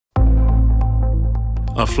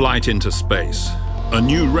A flight into space, a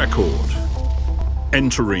new record,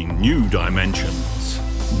 entering new dimensions,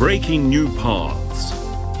 breaking new paths.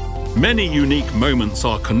 Many unique moments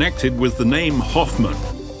are connected with the name Hoffmann,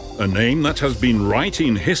 a name that has been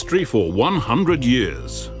writing history for 100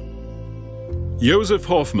 years. Joseph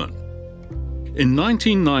Hoffmann. In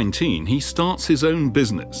 1919, he starts his own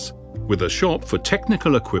business with a shop for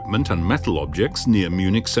technical equipment and metal objects near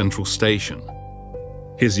Munich Central Station.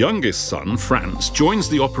 His youngest son, Franz, joins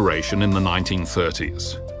the operation in the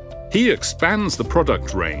 1930s. He expands the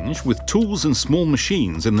product range with tools and small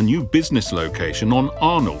machines in the new business location on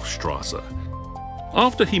Arnulfstrasse.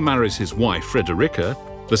 After he marries his wife, Friederike,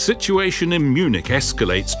 the situation in Munich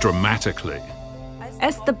escalates dramatically.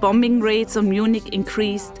 As the bombing raids on Munich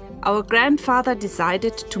increased, our grandfather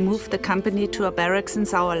decided to move the company to a barracks in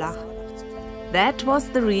Sauerlach. That was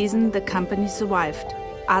the reason the company survived.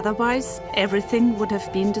 Otherwise, everything would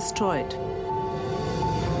have been destroyed.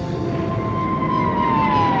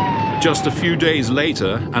 Just a few days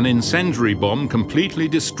later, an incendiary bomb completely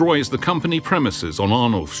destroys the company premises on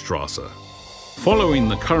Arnulfstrasse. Following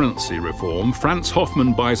the currency reform, Franz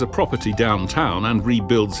Hoffmann buys a property downtown and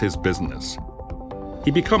rebuilds his business.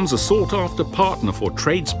 He becomes a sought-after partner for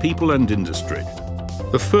tradespeople and industry.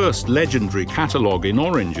 The first legendary catalogue in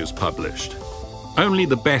orange is published. Only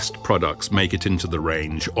the best products make it into the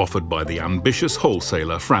range offered by the ambitious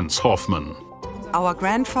wholesaler Franz Hoffmann. Our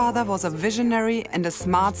grandfather was a visionary and a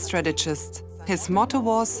smart strategist. His motto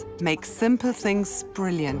was, make simple things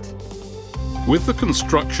brilliant. With the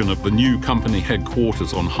construction of the new company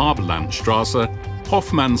headquarters on Haberlandstrasse,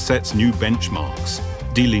 Hoffmann sets new benchmarks,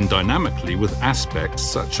 dealing dynamically with aspects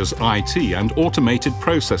such as IT and automated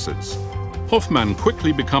processes. Hoffmann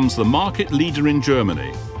quickly becomes the market leader in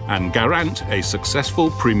Germany and Garant a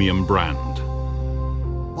successful premium brand.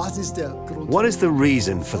 What is the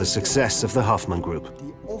reason for the success of the Hoffmann Group?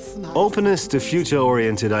 Openness to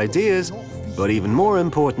future-oriented ideas, but even more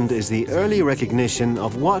important is the early recognition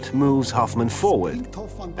of what moves Hoffmann forward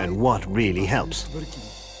and what really helps.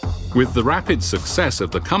 With the rapid success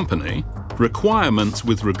of the company, requirements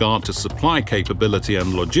with regard to supply capability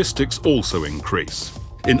and logistics also increase.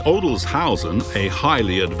 In Odelshausen, a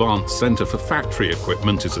highly advanced center for factory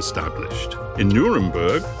equipment is established. In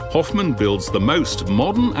Nuremberg, Hoffmann builds the most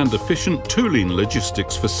modern and efficient tooling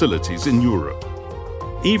logistics facilities in Europe.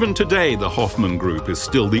 Even today, the Hoffmann Group is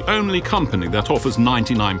still the only company that offers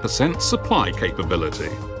 99% supply capability.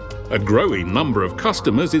 A growing number of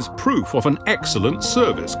customers is proof of an excellent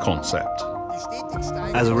service concept.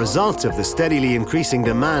 As a result of the steadily increasing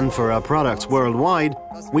demand for our products worldwide,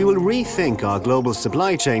 we will rethink our global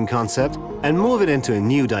supply chain concept and move it into a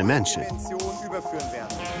new dimension.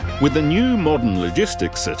 With the new modern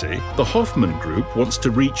logistics city, the Hoffmann Group wants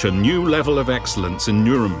to reach a new level of excellence in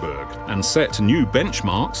Nuremberg and set new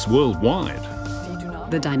benchmarks worldwide.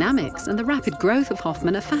 The dynamics and the rapid growth of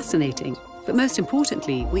Hoffmann are fascinating, but most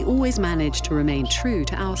importantly, we always manage to remain true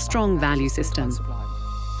to our strong value system.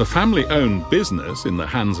 The family-owned business, in the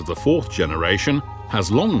hands of the fourth generation,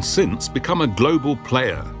 has long since become a global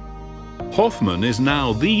player. Hoffmann is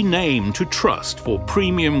now the name to trust for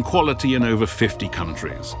premium quality in over 50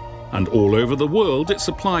 countries. And all over the world, it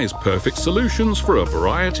supplies perfect solutions for a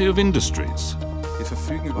variety of industries.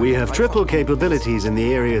 We have triple capabilities in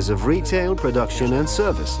the areas of retail, production and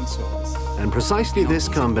service. And precisely this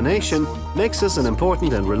combination makes us an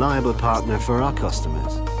important and reliable partner for our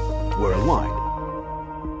customers worldwide.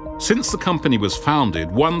 Since the company was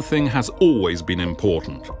founded, one thing has always been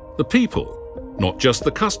important: the people. Not just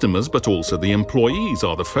the customers, but also the employees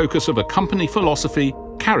are the focus of a company philosophy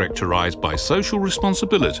characterized by social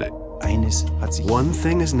responsibility. One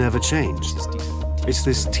thing has never changed. It's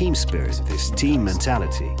this team spirit, this team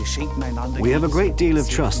mentality. We have a great deal of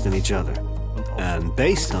trust in each other. And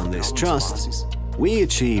based on this trust, we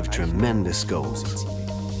achieve tremendous goals.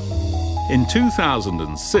 In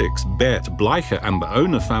 2006, Bert Bleicher and the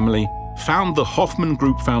owner family found the Hoffmann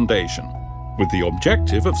Group Foundation with the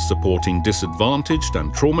objective of supporting disadvantaged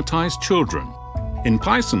and traumatized children. In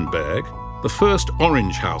Peißenberg, the first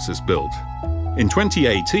Orange House is built. In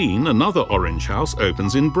 2018, another Orange House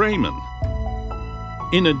opens in Bremen.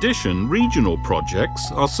 In addition, regional projects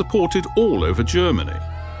are supported all over Germany.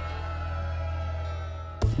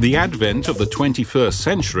 The advent of the 21st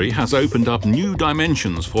century has opened up new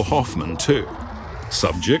dimensions for Hoffmann too.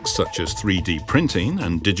 Subjects such as 3D printing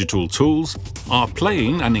and digital tools are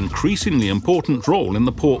playing an increasingly important role in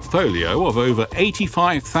the portfolio of over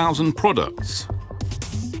 85,000 products.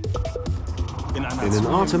 In an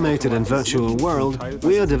automated and virtual world,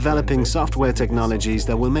 we are developing software technologies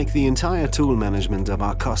that will make the entire tool management of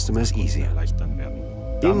our customers easier.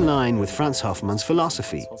 in line with Franz Hoffmann's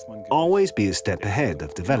philosophy, always be a step ahead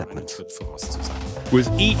of development. With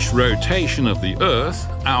each rotation of the Earth,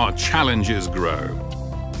 our challenges grow.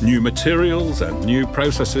 New materials and new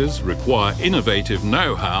processes require innovative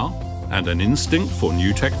know-how and an instinct for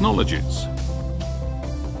new technologies.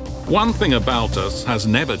 One thing about us has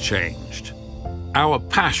never changed: our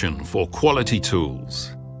passion for quality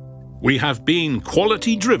tools. We have been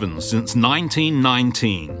quality-driven since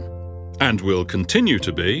 1919, and will continue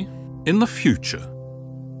to be in the future.